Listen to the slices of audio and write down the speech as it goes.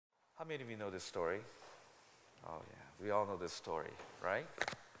How many of you know this story? Oh yeah, we all know this story, right?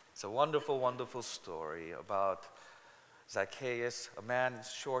 It's a wonderful, wonderful story about Zacchaeus, a man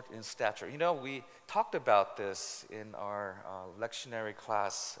short in stature. You know, we talked about this in our lectionary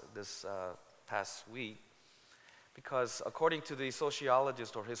class this past week, because according to the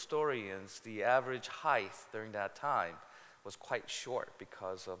sociologists or historians, the average height during that time was quite short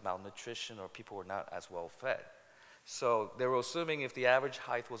because of malnutrition or people were not as well fed. So they were assuming if the average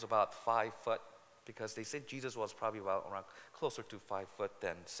height was about 5 foot, because they said Jesus was probably around closer to 5 foot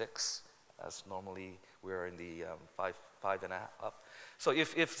than 6, as normally we're in the 5 and a half up. So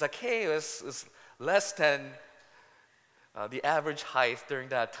if Zacchaeus is less than the average height during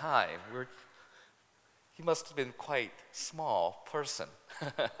that time, he must have been quite small person.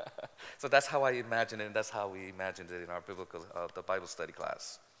 So that's how I imagine it, and that's how we imagined it in our the Bible study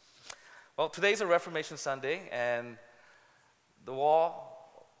class. Well, today's a Reformation Sunday, and the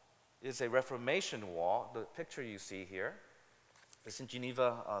wall is a Reformation Wall. The picture you see here is in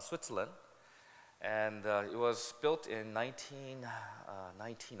Geneva, Switzerland, and it was built in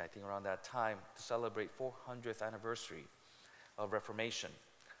 1919, I think around that time, to celebrate 400th anniversary of Reformation.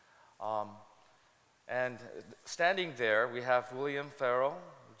 And standing there, we have William Farel,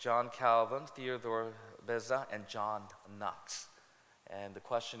 John Calvin, Theodore Beza, and John Knox. And the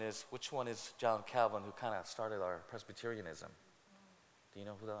question is, which one is John Calvin, who kind of started our Presbyterianism? Do you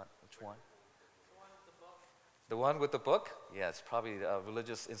know which one? The one with the book. The one with the book? Yeah, it's probably a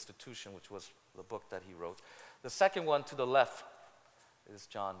religious institution, which was the book that he wrote. The second one to the left is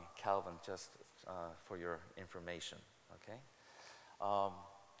John Calvin, just for your information, okay?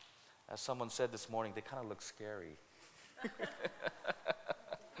 As someone said this morning, they kind of look scary.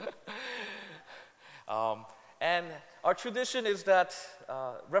 And our tradition is that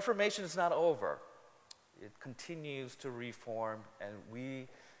Reformation is not over. It continues to reform, and we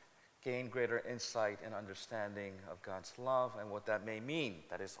gain greater insight and understanding of God's love and what that may mean,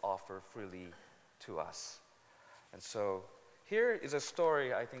 that is offered freely to us. And so here is a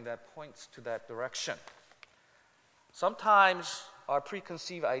story, I think, that points to that direction. Sometimes our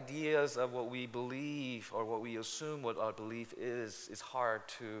preconceived ideas of what we believe or what we assume what our belief is hard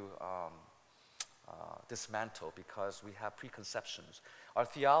to dismantle because we have preconceptions. Our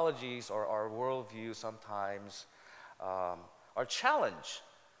theologies or our worldview sometimes are challenged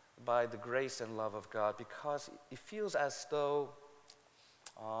by the grace and love of God because it feels as though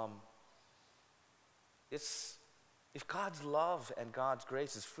if God's love and God's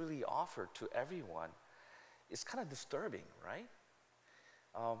grace is freely offered to everyone, it's kind of disturbing, right?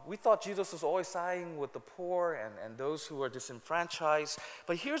 We thought Jesus was always siding with the poor and those who were disenfranchised.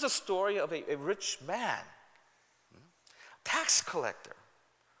 But here's a story of a rich man, tax collector,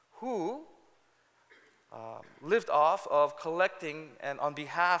 who lived off of collecting and on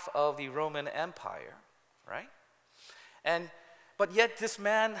behalf of the Roman Empire, right? But yet this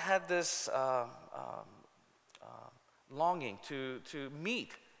man had this longing to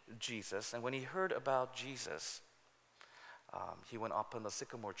meet Jesus. And when he heard about Jesus, he went up on the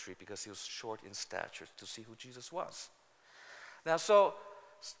sycamore tree because he was short in stature to see who Jesus was. Now, so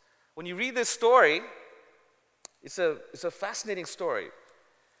when you read this story, it's a fascinating story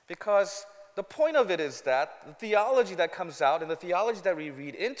because the point of it is that the theology that comes out and the theology that we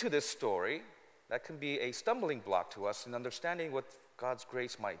read into this story that can be a stumbling block to us in understanding what God's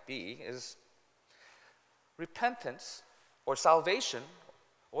grace might be is repentance or salvation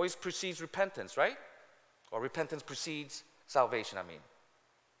always precedes repentance, right? Or repentance precedes salvation, I mean.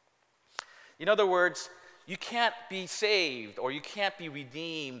 In other words, you can't be saved or you can't be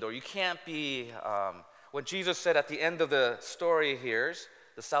redeemed or you can't be, when Jesus said at the end of the story here,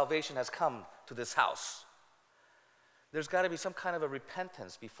 the salvation has come to this house. There's got to be some kind of a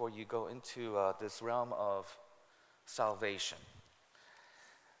repentance before you go into this realm of salvation.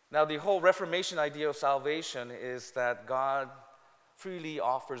 Now, the whole Reformation idea of salvation is that God freely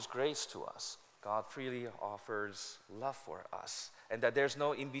offers grace to us. God freely offers love for us. And that there's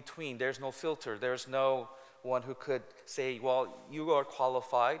no in-between, there's no filter, there's no one who could say, well, you are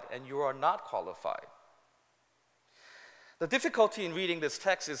qualified and you are not qualified. The difficulty in reading this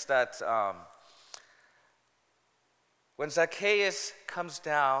text is that when Zacchaeus comes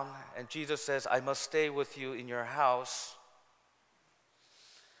down and Jesus says, I must stay with you in your house,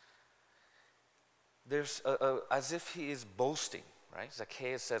 there's as if he is boasting. Right?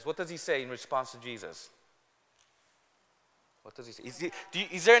 Zacchaeus says, what does he say in response to Jesus? What does he say?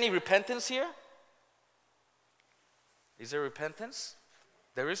 Is there any repentance here? Is there repentance?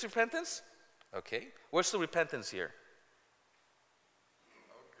 There is repentance? Okay. Where's the repentance here?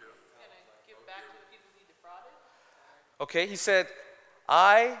 Give back to the people he defrauded? Okay, he said,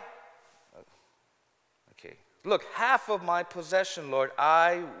 I look, half of my possession, Lord,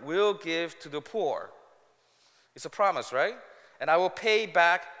 I will give to the poor. It's a promise, right? And I will pay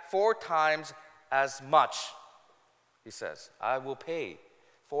back 4 times as much, he says. I will pay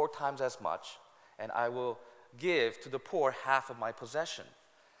 4 times as much, and I will give to the poor half of my possession.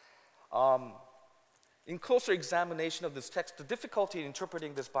 In closer examination of this text, the difficulty in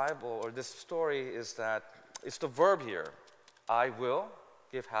interpreting this Bible or this story is that it's the verb here. I will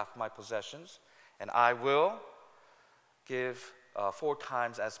give half my possessions, and I will give 4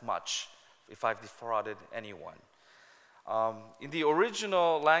 times as much if I've defrauded anyone. In the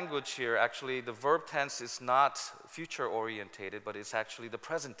original language here, actually, the verb tense is not future orientated, but it's actually the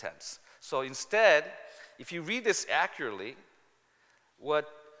present tense. So instead, if you read this accurately, what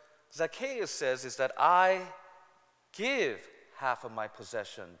Zacchaeus says is that I give half of my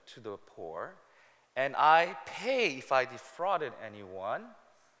possession to the poor, and I pay, if I defrauded anyone,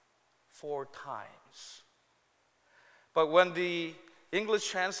 4 times. But when the English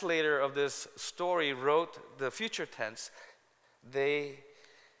translator of this story wrote the future tense, they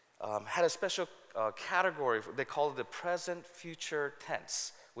had a special category. They called it the present future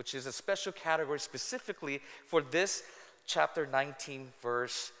tense, which is a special category specifically for this chapter 19,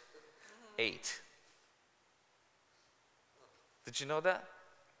 verse 8. Did you know that?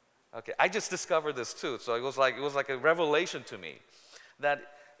 Okay, I just discovered this too, so it was like a revelation to me that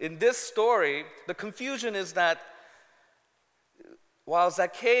in this story, the confusion is that while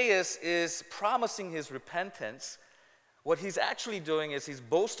Zacchaeus is promising his repentance, what he's actually doing is he's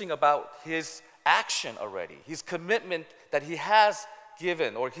boasting about his action already, his commitment that he has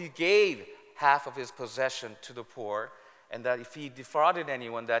given, or he gave half of his possession to the poor, and that if he defrauded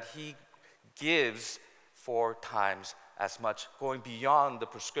anyone, that he gives 4 times as much, going beyond the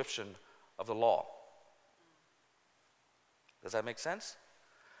prescription of the law. Does that make sense?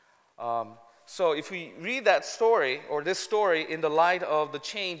 So if we read that story, or this story, in the light of the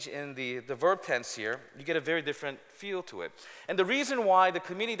change in the verb tense here, you get a very different feel to it. And the reason why the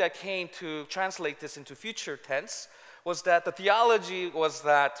committee that came to translate this into future tense was that the theology was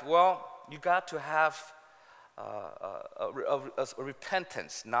that, well, you got to have a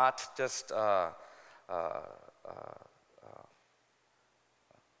repentance, not just, how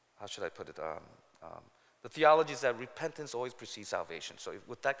should I put it? The theology is that repentance always precedes salvation. So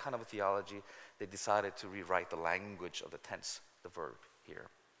with that kind of a theology, they decided to rewrite the language of the tense, the verb here.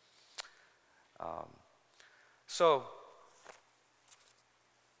 So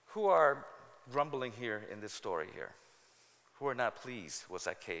who are grumbling here in this story here? Who are not pleased with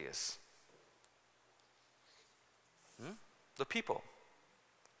Zacchaeus? The people.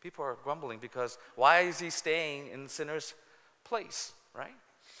 People are grumbling because why is he staying in sinner's place, right?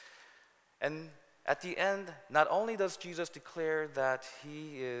 And at the end, not only does Jesus declare that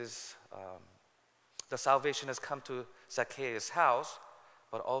he is, the salvation has come to Zacchaeus' house,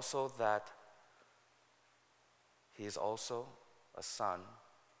 but also that he is also a son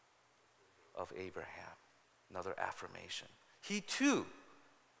of Abraham. Another affirmation. He too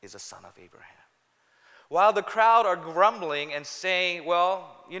is a son of Abraham. While the crowd are grumbling and saying,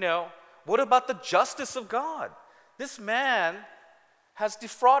 well, what about the justice of God? This man has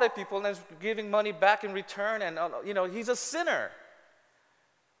defrauded people and is giving money back in return, and he's a sinner.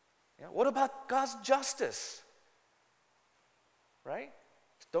 What about God's justice? Right?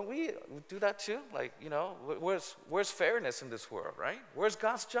 Don't we do that too? Like, where's fairness in this world, right? Where's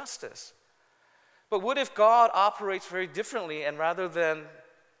God's justice? But what if God operates very differently, and rather than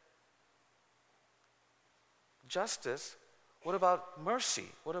justice, what about mercy?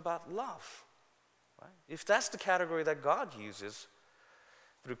 What about love? Right? If that's the category that God uses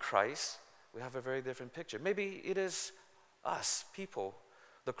through Christ, we have a very different picture. Maybe it is us, people,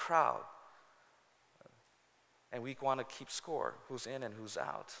 the crowd, and we want to keep score, who's in and who's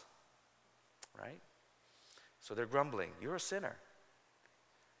out, right? So they're grumbling, you're a sinner.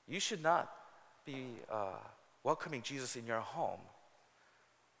 You should not be welcoming Jesus in your home.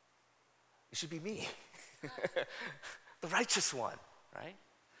 It should be me, the righteous one, right?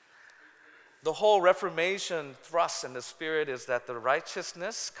 The whole Reformation thrust in the Spirit is that the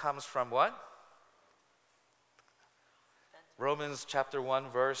righteousness comes from what? Romans chapter 1,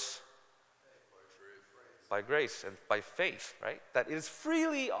 verse? By grace and by faith, right? That it is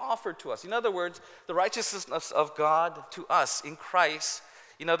freely offered to us. In other words, the righteousness of God to us in Christ,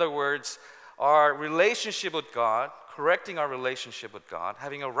 in other words, our relationship with God, correcting our relationship with God,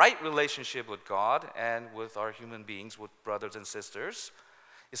 having a right relationship with God and with our human beings, with brothers and sisters,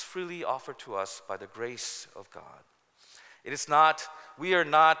 is freely offered to us by the grace of God. It is not, we are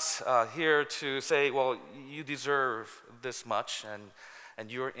not here to say, well, you deserve this much,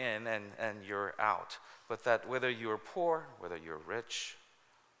 and you're in and you're out. But that whether you're poor, whether you're rich,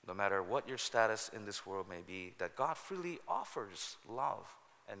 no matter what your status in this world may be, that God freely offers love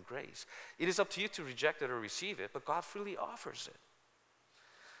and grace. It is up to you to reject it or receive it, but God freely offers it.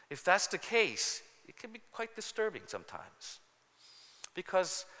 If that's the case, it can be quite disturbing sometimes.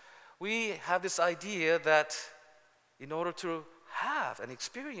 Because we have this idea that in order to have and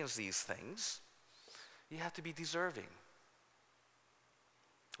experience these things, you have to be deserving.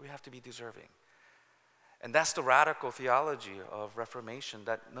 We have to be deserving. And that's the radical theology of Reformation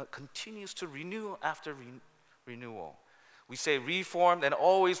that continues to renew after renewal. We say reformed and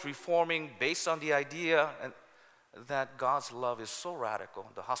always reforming based on the idea that God's love is so radical,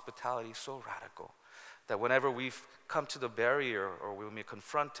 the hospitality is so radical, that whenever we've come to the barrier or when we're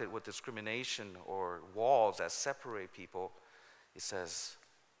confronted with discrimination or walls that separate people, it says,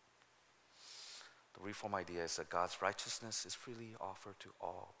 the reform idea is that God's righteousness is freely offered to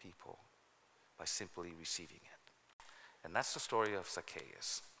all people by simply receiving it. And that's the story of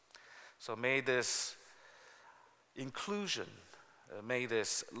Zacchaeus. So may this inclusion, may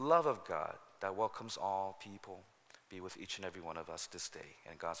this love of God that welcomes all people be with each and every one of us this day.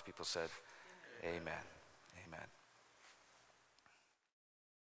 And God's people said, Amen.